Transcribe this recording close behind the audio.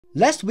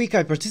Last week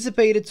I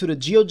participated to the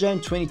GeoJam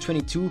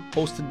 2022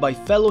 hosted by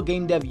fellow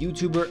game dev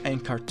YouTuber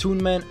and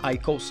cartoon man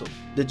Icoso.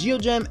 The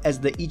GeoJam, as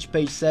the each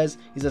page says,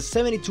 is a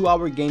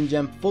 72-hour game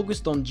jam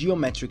focused on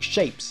geometric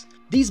shapes.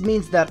 This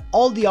means that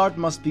all the art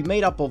must be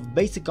made up of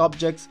basic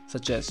objects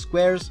such as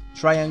squares,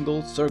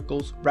 triangles,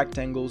 circles,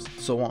 rectangles,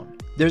 so on.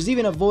 There's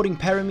even a voting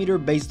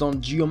parameter based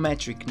on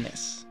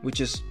Geometricness, which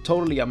is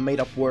totally a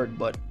made-up word,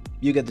 but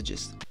you get the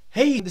gist.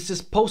 Hey, this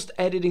is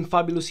post-editing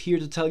Fabiulous here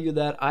to tell you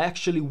that I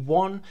actually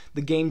won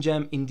the game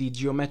jam in the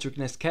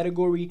Geometricness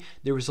category.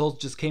 The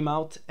results just came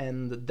out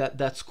and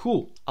that's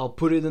cool. I'll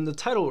put it in the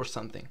title or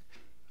something.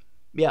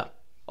 Yeah,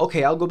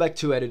 okay, I'll go back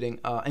to editing.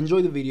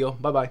 Enjoy the video,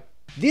 bye bye.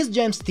 This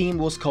jam's theme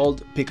was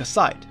called Pick a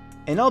Side,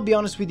 and I'll be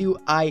honest with you,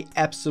 I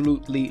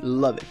absolutely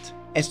love it.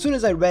 As soon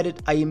as I read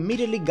it, I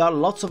immediately got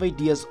lots of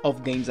ideas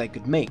of games I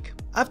could make.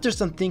 After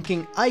some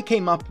thinking, I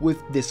came up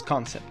with this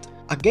concept.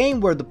 A game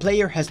where the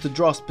player has to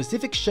draw a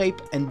specific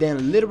shape and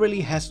then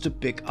literally has to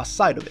pick a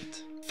side of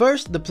it.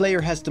 First, the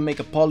player has to make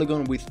a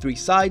polygon with 3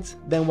 sides,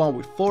 then one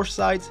with 4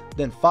 sides,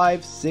 then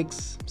 5,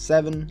 6,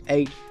 7,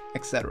 8,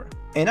 etc.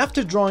 And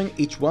after drawing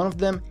each one of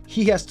them,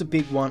 he has to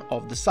pick one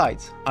of the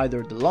sides,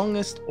 either the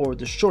longest or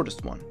the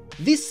shortest one.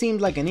 This seemed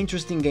like an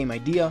interesting game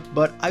idea,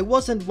 but I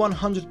wasn't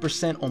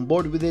 100% on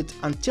board with it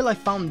until I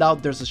found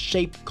out there's a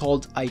shape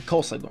called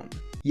Icosagon.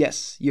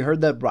 Yes, you heard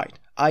that right,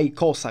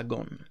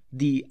 Icosagon.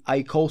 The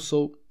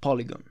Icoso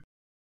polygon.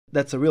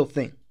 That's a real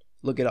thing,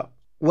 look it up.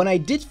 When I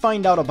did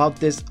find out about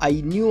this, I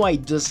knew I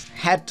just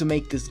had to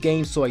make this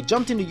game, so I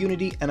jumped into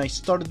Unity and I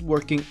started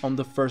working on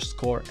the first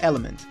core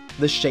element,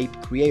 the shape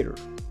creator.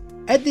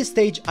 At this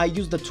stage, I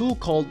used a tool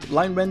called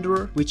Line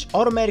Renderer, which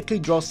automatically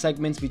draws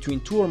segments between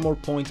 2 or more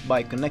points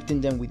by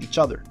connecting them with each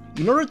other.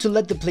 In order to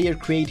let the player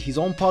create his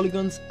own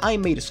polygons, I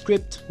made a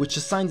script which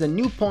assigns a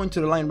new point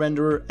to the line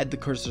renderer at the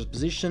cursor's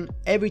position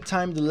every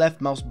time the left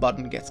mouse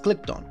button gets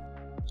clicked on.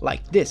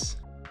 Like this.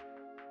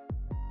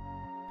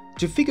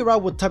 To figure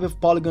out what type of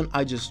polygon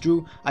I just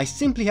drew, I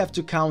simply have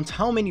to count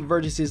how many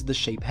vertices the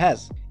shape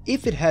has.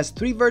 If it has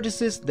 3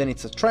 vertices, then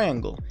it's a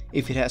triangle.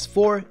 If it has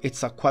 4,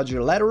 it's a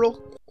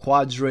quadrilateral,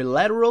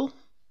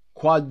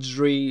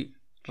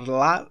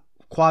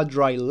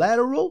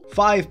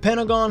 5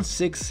 pentagon,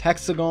 6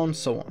 hexagon,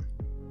 so on.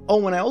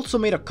 Oh, and I also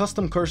made a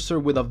custom cursor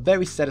with a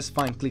very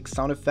satisfying click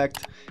sound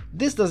effect.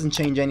 This doesn't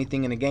change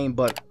anything in the game,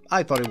 but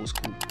I thought it was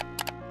cool.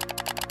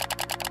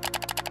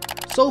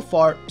 So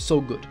far, so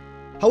good.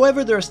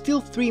 However, there are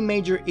still 3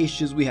 major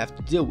issues we have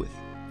to deal with.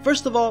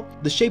 First of all,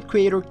 the shape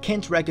creator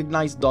can't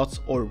recognize dots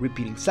or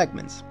repeating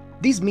segments.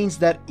 This means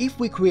that if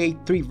we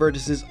create 3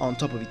 vertices on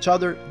top of each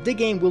other, the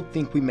game will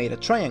think we made a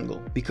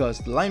triangle, because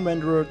the line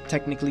renderer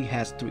technically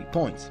has 3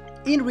 points.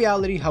 In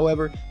reality,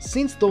 however,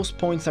 since those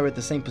points are at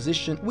the same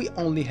position, we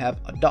only have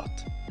a dot.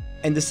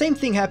 And the same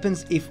thing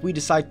happens if we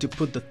decide to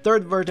put the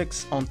 3rd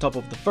vertex on top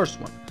of the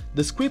first one.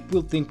 The script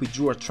will think we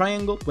drew a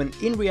triangle when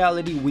in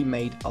reality we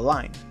made a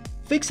line.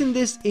 Fixing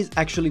this is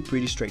actually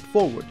pretty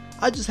straightforward.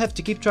 I just have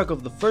to keep track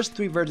of the first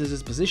 3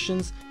 vertices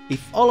positions.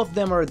 If all of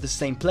them are at the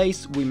same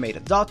place, we made a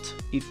dot.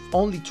 If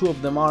only 2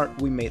 of them are,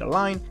 we made a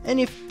line. And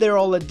if they're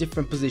all at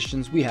different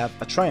positions, we have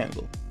a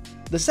triangle.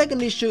 The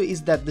second issue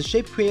is that the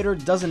shape creator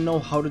doesn't know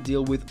how to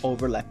deal with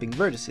overlapping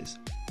vertices.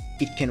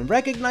 It can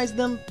recognize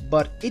them,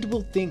 but it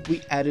will think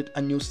we added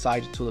a new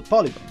side to the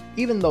polygon,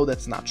 even though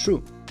that's not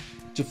true.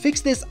 To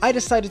fix this, I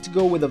decided to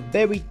go with a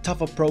very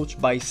tough approach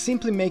by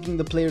simply making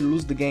the player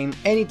lose the game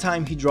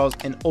anytime he draws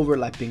an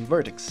overlapping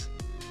vertex.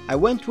 I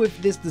went with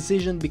this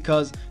decision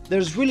because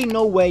there's really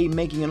no way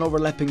making an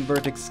overlapping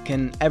vertex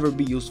can ever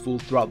be useful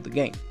throughout the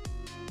game.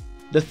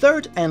 The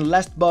third and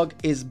last bug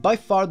is by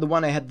far the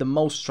one I had the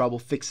most trouble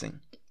fixing.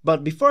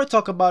 But before I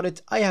talk about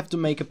it, I have to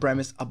make a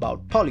premise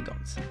about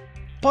polygons.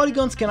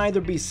 Polygons can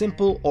either be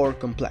simple or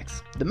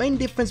complex. The main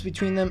difference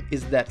between them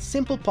is that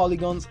simple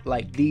polygons,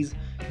 like these,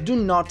 do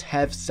not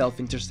have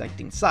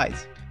self-intersecting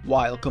sides,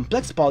 while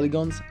complex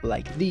polygons,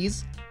 like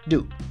these,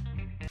 do.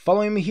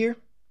 Following me here?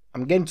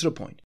 I'm getting to the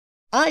point.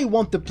 I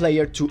want the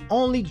player to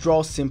only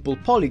draw simple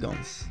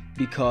polygons,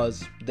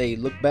 because they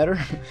look better,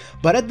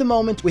 but at the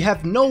moment we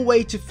have no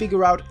way to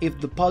figure out if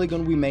the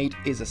polygon we made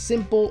is a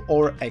simple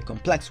or a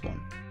complex one.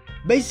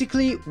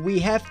 Basically, we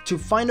have to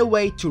find a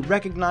way to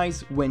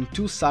recognize when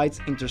 2 sides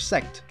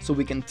intersect, so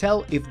we can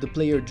tell if the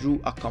player drew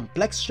a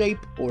complex shape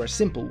or a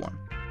simple one.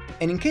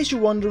 And in case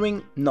you're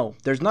wondering, no,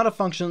 there's not a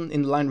function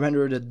in the line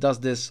renderer that does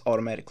this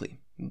automatically.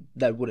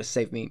 That would have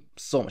saved me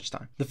so much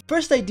time. The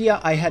first idea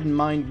I had in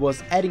mind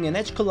was adding an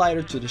edge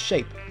collider to the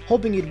shape,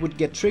 hoping it would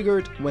get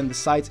triggered when the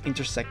sides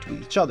intersect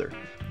with each other.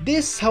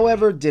 This,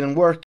 however, didn't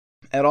work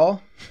at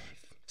all.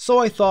 So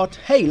I thought,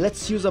 hey,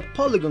 let's use a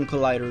polygon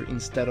collider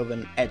instead of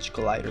an edge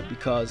collider,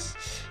 because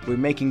we're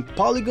making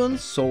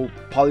polygons, so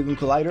polygon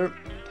collider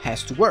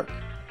has to work.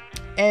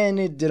 And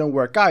it didn't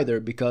work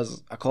either,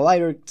 because a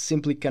collider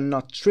simply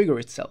cannot trigger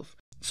itself.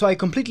 So I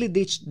completely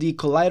ditched the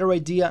collider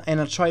idea and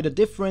I tried a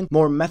different,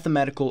 more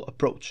mathematical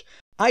approach.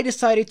 I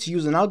decided to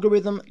use an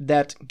algorithm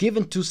that,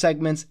 given two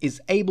segments,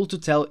 is able to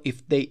tell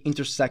if they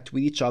intersect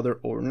with each other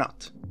or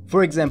not.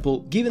 For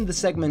example, given the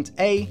segment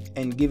A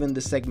and given the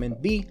segment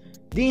B,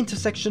 the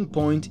intersection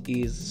point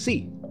is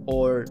C,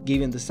 or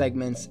given the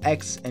segments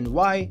X and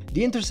Y,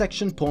 the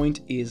intersection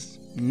point is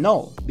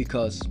null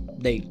because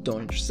they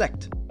don't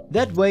intersect.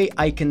 That way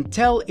I can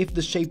tell if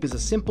the shape is a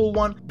simple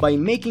one by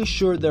making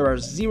sure there are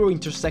 0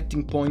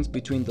 intersecting points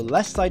between the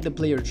left side the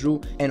player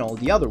drew and all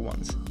the other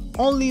ones.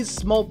 Only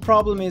small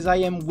problem is I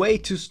am way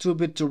too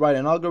stupid to write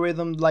an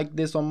algorithm like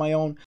this on my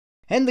own,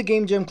 and the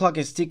game jam clock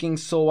is ticking,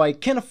 so I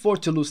can't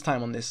afford to lose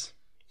time on this.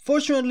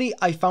 Fortunately,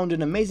 I found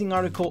an amazing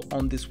article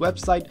on this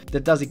website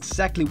that does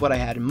exactly what I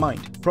had in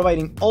mind,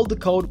 providing all the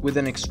code with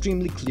an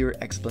extremely clear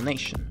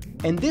explanation.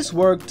 And this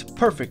worked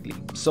perfectly,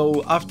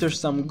 so after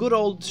some good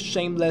old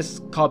shameless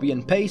copy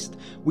and paste,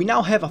 we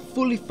now have a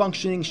fully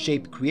functioning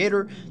shape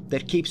creator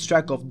that keeps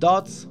track of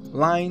dots,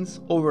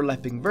 lines,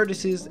 overlapping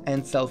vertices,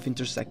 and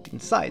self-intersecting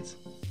sides.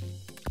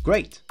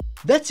 Great!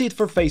 That's it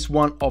for phase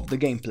 1 of the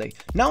gameplay.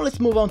 Now let's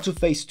move on to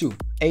phase 2,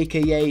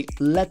 aka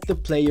let the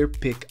player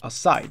pick a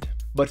side.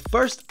 But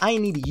first I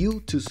need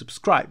you to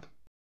subscribe.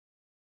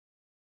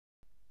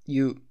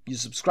 You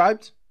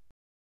subscribed?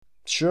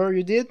 Sure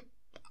you did?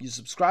 You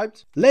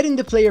subscribed? Letting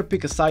the player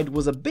pick a side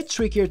was a bit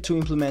trickier to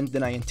implement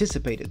than I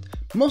anticipated,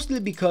 mostly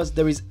because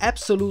there is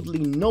absolutely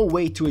no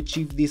way to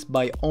achieve this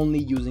by only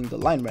using the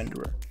line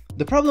renderer.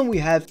 The problem we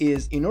have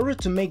is, in order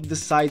to make the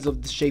sides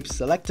of the shape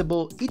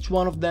selectable, each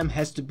one of them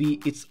has to be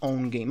its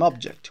own game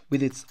object,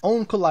 with its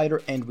own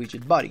collider and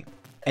rigid body.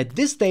 At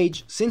this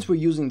stage, since we're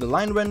using the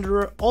line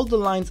renderer, all the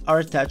lines are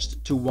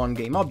attached to one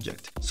game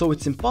object, so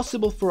it's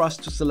impossible for us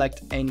to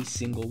select any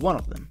single one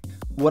of them.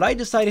 What I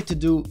decided to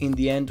do in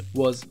the end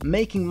was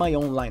making my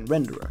own line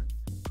renderer.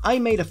 I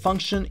made a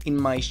function in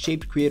my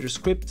shape creator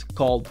script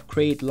called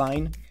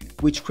createLine,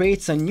 which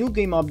creates a new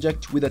game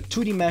object with a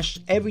 2D mesh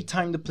every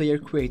time the player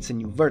creates a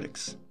new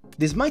vertex.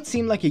 This might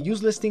seem like a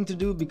useless thing to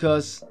do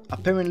because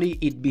apparently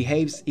it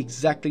behaves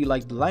exactly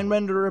like the line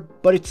renderer,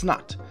 but it's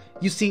not.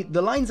 You see,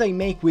 the lines I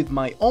make with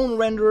my own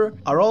renderer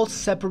are all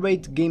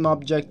separate game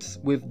objects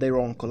with their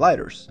own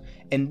colliders,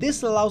 and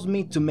this allows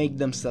me to make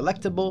them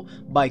selectable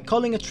by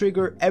calling a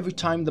trigger every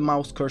time the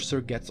mouse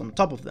cursor gets on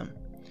top of them.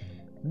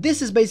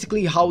 This is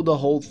basically how the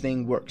whole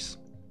thing works.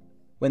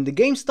 When the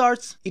game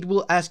starts, it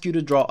will ask you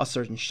to draw a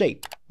certain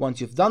shape. Once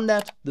you've done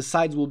that, the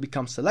sides will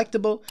become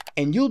selectable,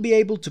 and you'll be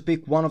able to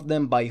pick one of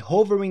them by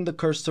hovering the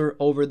cursor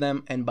over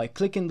them and by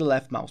clicking the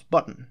left mouse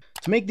button.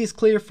 To make this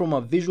clear from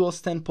a visual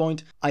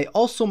standpoint, I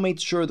also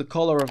made sure the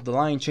color of the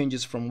line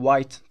changes from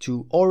white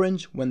to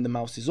orange when the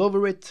mouse is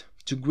over it,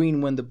 to green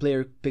when the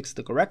player picks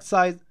the correct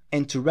side,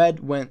 and to red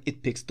when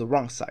it picks the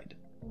wrong side.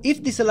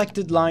 If the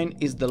selected line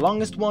is the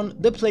longest one,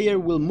 the player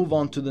will move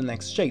on to the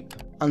next shape,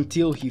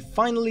 until he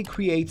finally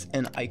creates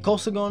an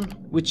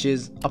Icosagon, which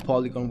is a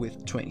polygon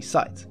with 20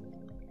 sides.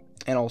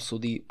 And also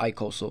the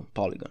Icoso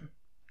polygon.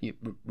 You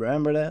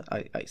remember that?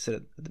 I said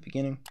it at the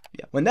beginning?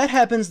 Yeah. When that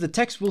happens, the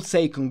text will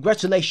say,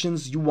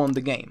 "Congratulations, you won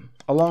the game,"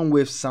 along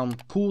with some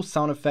cool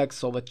sound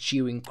effects of a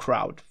cheering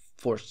crowd,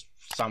 for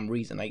some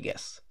reason I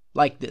guess.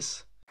 Like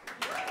this.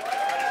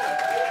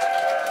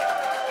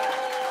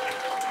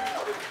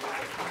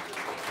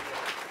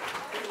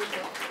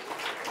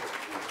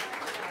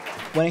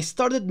 When I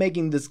started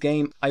making this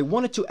game, I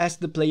wanted to ask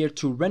the player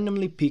to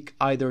randomly pick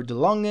either the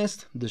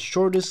longest, the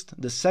shortest,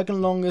 the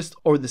second longest,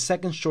 or the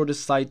second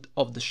shortest side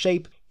of the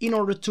shape in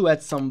order to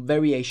add some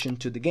variation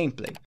to the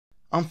gameplay.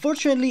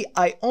 Unfortunately,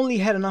 I only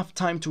had enough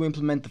time to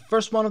implement the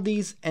first one of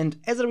these, and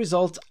as a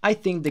result, I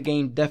think the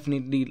game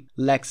definitely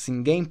lacks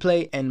in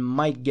gameplay and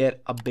might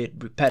get a bit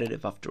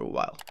repetitive after a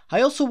while.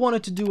 I also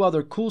wanted to do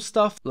other cool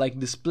stuff, like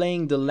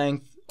displaying the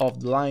length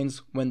of the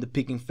lines when the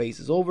picking phase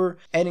is over,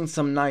 adding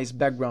some nice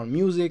background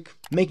music,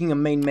 making a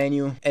main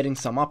menu, adding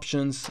some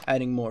options,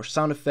 adding more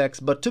sound effects,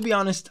 but to be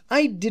honest,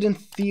 I didn't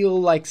feel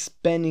like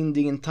spending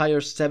the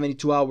entire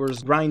 72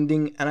 hours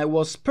grinding, and I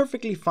was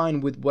perfectly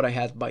fine with what I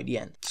had by the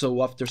end.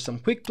 So after some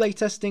quick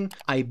playtesting,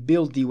 I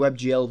built the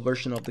WebGL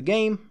version of the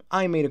game.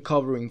 I made a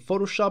cover in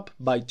Photoshop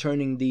by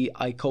turning the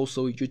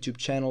Icoso YouTube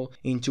channel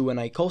into an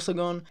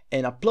Icosagon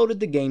and uploaded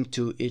the game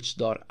to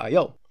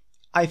itch.io.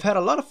 I've had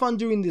a lot of fun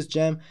during this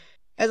jam.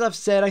 As I've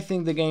said, I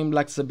think the game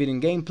lacks a bit in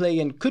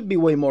gameplay and could be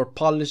way more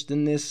polished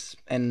than this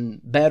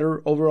and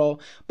better overall,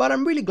 but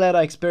I'm really glad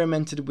I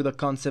experimented with a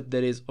concept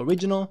that is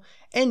original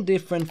and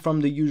different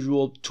from the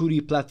usual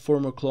 2D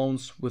platformer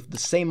clones with the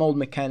same old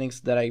mechanics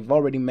that I've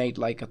already made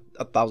like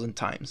a thousand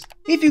times.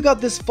 If you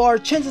got this far,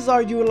 chances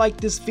are you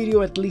liked this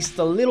video at least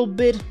a little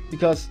bit,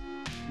 because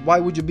why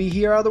would you be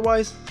here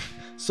otherwise?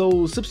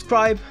 So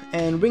subscribe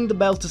and ring the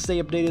bell to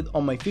stay updated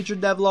on my future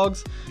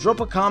devlogs.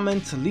 Drop a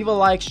comment, leave a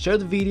like, share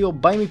the video,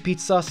 buy me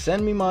pizza,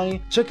 send me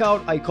money. Check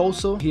out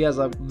Icoso, he has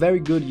a very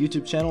good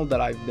YouTube channel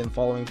that I've been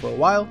following for a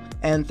while.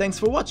 And thanks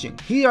for watching.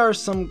 Here are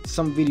some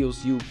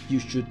videos you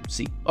should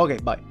see. Okay,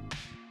 bye.